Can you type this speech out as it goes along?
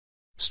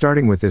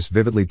Starting with this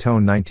vividly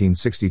toned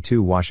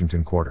 1962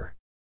 Washington quarter.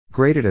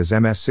 Graded as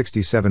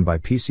MS67 by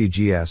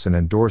PCGS and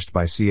endorsed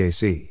by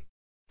CAC.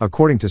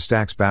 According to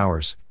Stax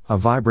Bowers, a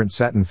vibrant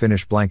satin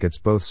finish blankets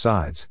both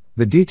sides,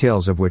 the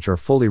details of which are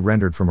fully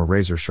rendered from a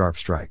razor-sharp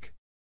strike.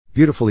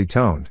 Beautifully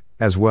toned,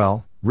 as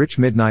well, rich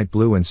midnight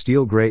blue and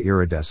steel gray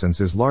iridescence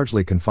is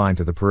largely confined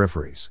to the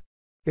peripheries.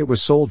 It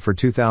was sold for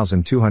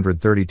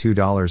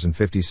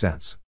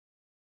 $2,232.50.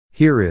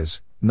 Here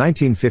is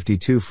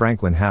 1952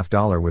 Franklin half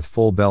dollar with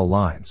full bell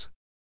lines.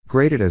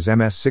 Graded as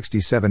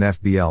MS67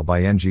 FBL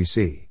by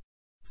NGC.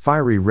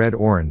 Fiery red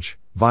orange,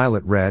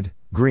 violet red,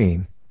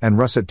 green, and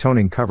russet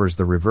toning covers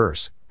the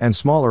reverse, and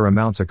smaller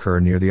amounts occur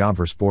near the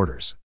obverse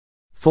borders.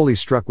 Fully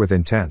struck with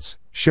intense,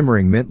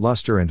 shimmering mint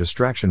luster and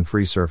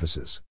distraction-free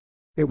surfaces.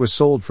 It was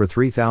sold for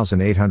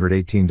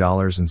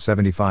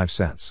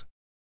 $3,818.75.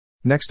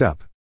 Next up.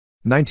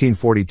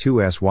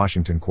 1942 S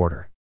Washington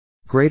quarter.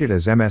 Graded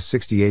as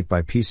MS68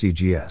 by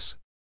PCGS.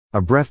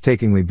 A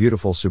breathtakingly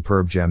beautiful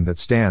superb gem that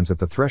stands at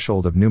the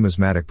threshold of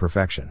numismatic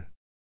perfection.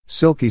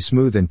 Silky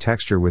smooth in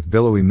texture with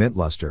billowy mint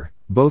luster,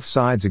 both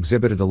sides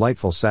exhibit a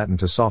delightful satin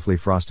to softly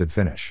frosted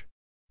finish.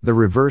 The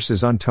reverse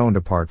is untoned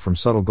apart from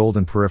subtle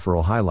golden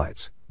peripheral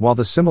highlights, while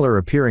the similar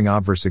appearing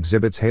obverse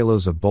exhibits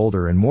halos of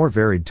bolder and more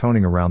varied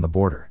toning around the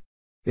border.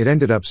 It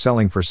ended up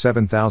selling for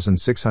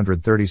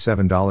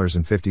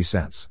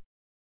 $7,637.50.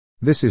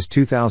 This is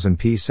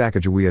 2000p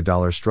Sacagawea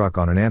dollar struck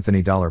on an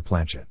Anthony dollar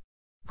planchet.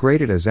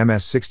 Graded as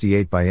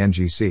MS68 by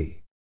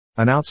NGC.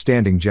 An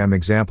outstanding gem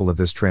example of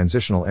this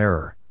transitional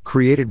error,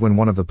 created when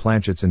one of the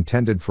planchets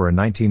intended for a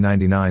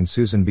 1999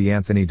 Susan B.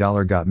 Anthony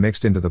dollar got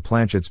mixed into the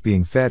planchets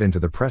being fed into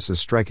the presses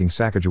striking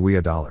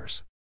Sacagawea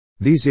dollars.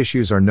 These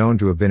issues are known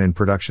to have been in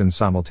production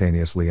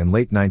simultaneously in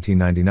late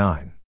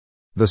 1999.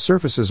 The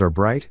surfaces are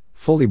bright,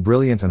 fully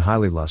brilliant and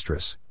highly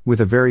lustrous, with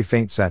a very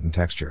faint satin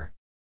texture.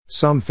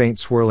 Some faint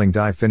swirling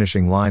dye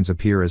finishing lines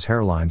appear as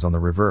hairlines on the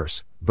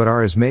reverse, but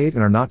are as made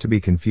and are not to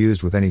be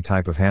confused with any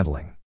type of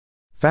handling.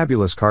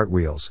 Fabulous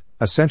cartwheels,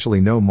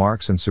 essentially no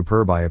marks and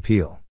superb eye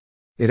appeal.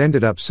 It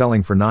ended up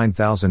selling for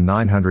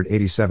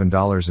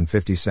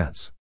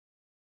 $9,987.50.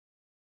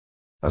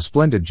 A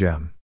splendid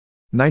gem.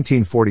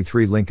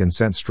 1943 Lincoln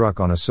cent struck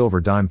on a silver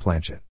dime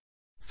planchet.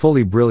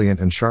 Fully brilliant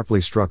and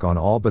sharply struck on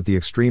all but the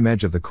extreme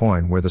edge of the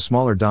coin where the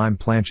smaller dime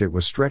planchet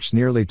was stretched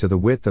nearly to the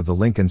width of the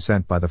Lincoln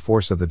cent by the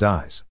force of the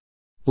dies.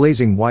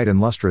 Blazing white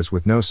and lustrous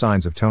with no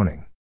signs of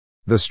toning.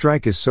 The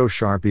strike is so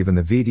sharp even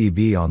the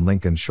VDB on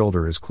Lincoln's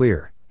shoulder is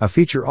clear, a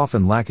feature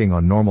often lacking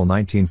on normal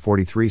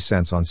 1943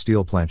 cents on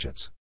steel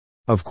planchets.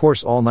 Of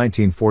course all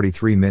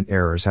 1943 mint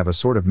errors have a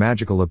sort of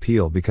magical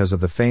appeal because of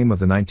the fame of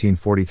the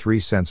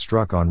 1943 cent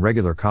struck on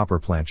regular copper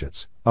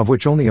planchets, of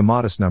which only a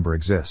modest number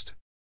exist.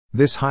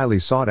 This highly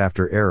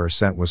sought-after error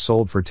cent was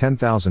sold for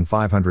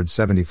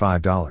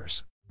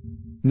 $10,575.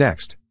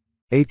 Next.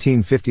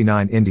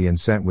 1859 Indian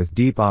cent with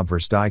deep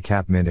obverse die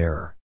cap mint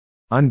error.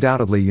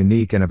 Undoubtedly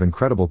unique and of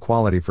incredible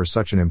quality for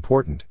such an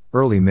important,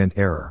 early mint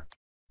error.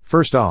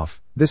 First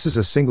off, this is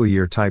a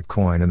single-year type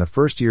coin and the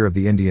first year of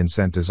the Indian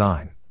cent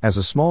design, as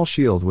a small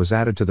shield was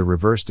added to the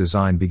reverse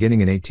design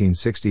beginning in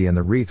 1860 and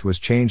the wreath was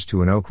changed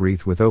to an oak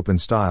wreath with open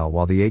style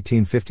while the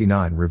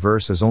 1859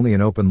 reverse is only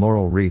an open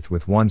laurel wreath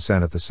with 1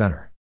 cent at the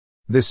center.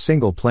 This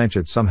single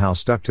planchet somehow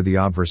stuck to the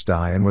obverse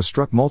die and was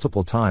struck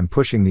multiple times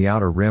pushing the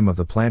outer rim of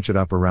the planchet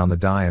up around the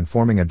die and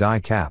forming a die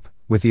cap,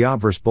 with the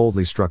obverse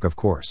boldly struck of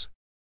course.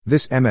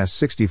 This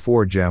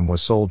MS64 gem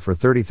was sold for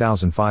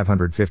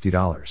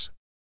 $30,550.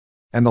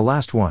 And the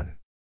last one.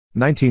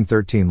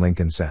 1913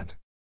 Lincoln cent.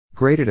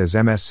 Graded as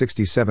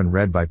MS67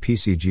 read by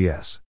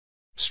PCGS.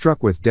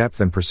 Struck with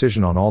depth and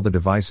precision on all the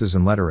devices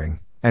and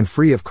lettering, and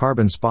free of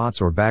carbon spots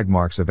or bag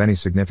marks of any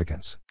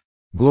significance.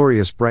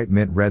 Glorious bright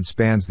mint red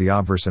spans the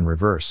obverse and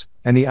reverse,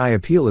 and the eye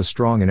appeal is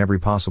strong in every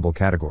possible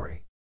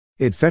category.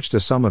 It fetched a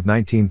sum of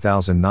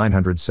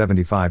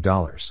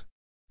 $19,975.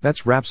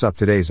 That wraps up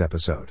today's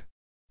episode.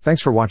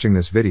 Thanks for watching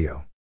this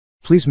video.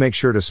 Please make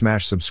sure to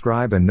smash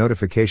subscribe and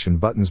notification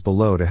buttons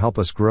below to help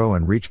us grow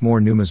and reach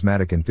more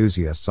numismatic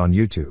enthusiasts on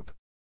YouTube.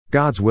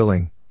 God's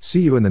willing,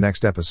 see you in the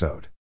next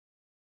episode.